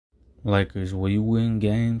Lakers, will you win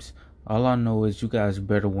games? All I know is you guys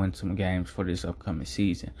better win some games for this upcoming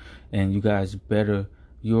season, and you guys better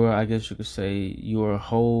I guess you could say your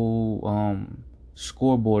whole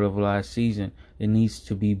scoreboard of last season. It needs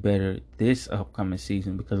to be better this upcoming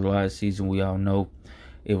season because last season we all know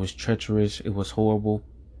it was treacherous, it was horrible.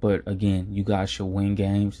 But again, you guys should win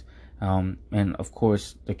games. And of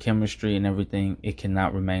course, the chemistry and everything, it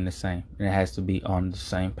cannot remain the same. It has to be on the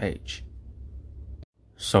same page.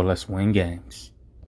 So let's win games.